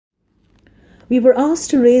We were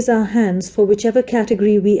asked to raise our hands for whichever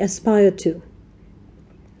category we aspired to.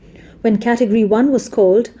 When Category 1 was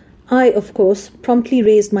called, I, of course, promptly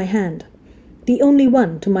raised my hand, the only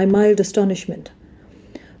one, to my mild astonishment.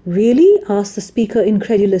 "Really?" asked the speaker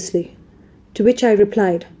incredulously, to which I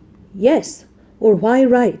replied, "Yes, or why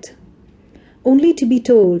write?" Only to be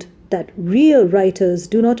told that real writers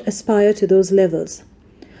do not aspire to those levels.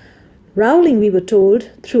 Rowling, we were told,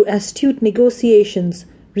 through astute negotiations,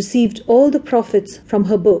 received all the profits from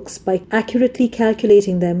her books by accurately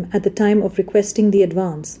calculating them at the time of requesting the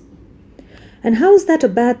advance. And how is that a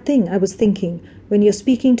bad thing, I was thinking, when you're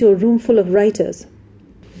speaking to a room full of writers?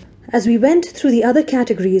 As we went through the other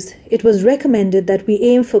categories, it was recommended that we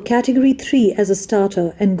aim for Category 3 as a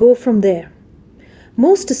starter and go from there.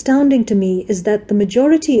 Most astounding to me is that the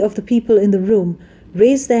majority of the people in the room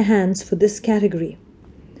raised their hands for this category.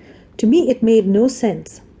 To me, it made no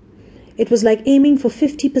sense. It was like aiming for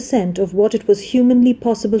 50% of what it was humanly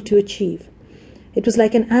possible to achieve. It was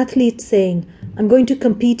like an athlete saying, "I'm going to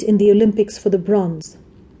compete in the Olympics for the bronze."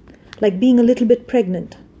 Like being a little bit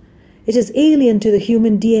pregnant. It is alien to the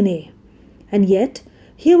human DNA. And yet,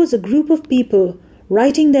 here was a group of people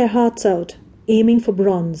writing their hearts out, aiming for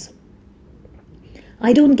bronze.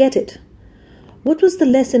 I don't get it. What was the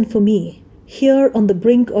lesson for me, here on the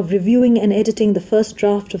brink of reviewing and editing the first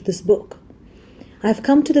draft of this book? I have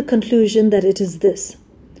come to the conclusion that it is this.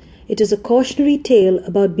 It is a cautionary tale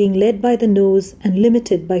about being led by the nose and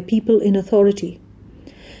limited by people in authority.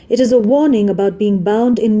 It is a warning about being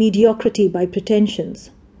bound in mediocrity by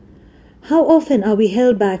pretensions. How often are we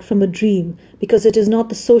held back from a dream because it is not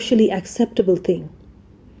the socially acceptable thing?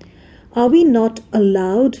 Are we not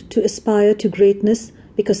allowed to aspire to greatness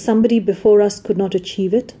because somebody before us could not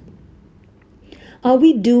achieve it? Are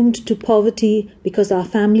we doomed to poverty because our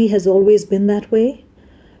family has always been that way?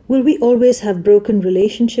 Will we always have broken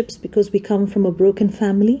relationships because we come from a broken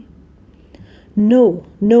family? No,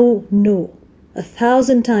 no, no.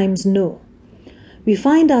 1,000 times no. We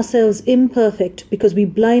find ourselves imperfect because we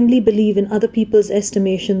blindly believe in other people's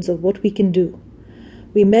estimations of what we can do.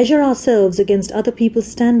 We measure ourselves against other people's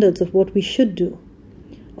standards of what we should do.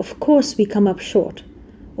 Of course we come up short,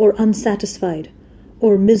 or unsatisfied,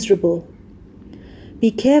 or miserable. Be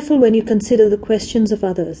careful when you consider the questions of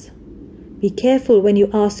others. Be careful when you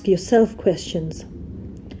ask yourself questions.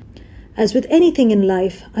 As with anything in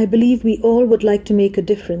life, I believe we all would like to make a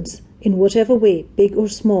difference, in whatever way, big or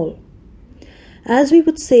small. As we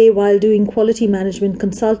would say while doing quality management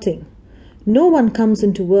consulting, no one comes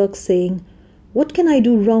into work saying, "What can I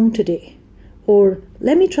do wrong today?" Or,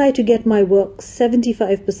 "Let me try to get my work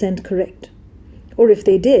 75% correct." Or if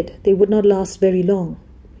they did, they would not last very long.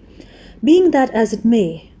 Being that as it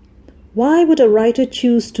may, why would a writer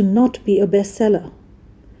choose to not be a bestseller?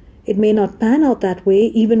 It may not pan out that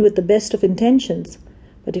way even with the best of intentions,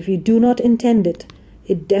 but if you do not intend it,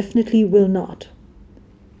 it definitely will not.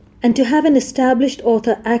 And to have an established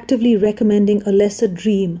author actively recommending a lesser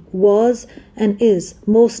dream was and is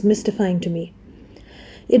most mystifying to me.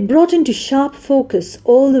 It brought into sharp focus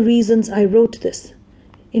all the reasons I wrote this.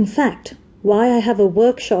 In fact, why I have a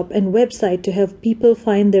workshop and website to help people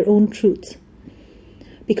find their own truths.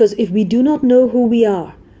 Because if we do not know who we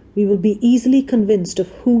are, we will be easily convinced of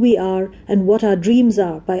who we are and what our dreams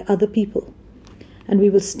are by other people. And we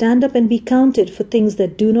will stand up and be counted for things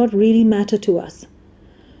that do not really matter to us.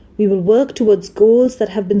 We will work towards goals that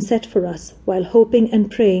have been set for us while hoping and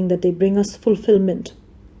praying that they bring us fulfillment.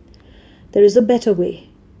 There is a better way.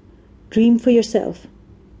 Dream for yourself.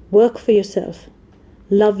 Work for yourself.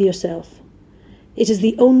 Love yourself. It is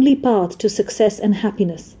the only path to success and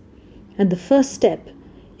happiness. And the first step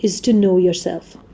is to know yourself.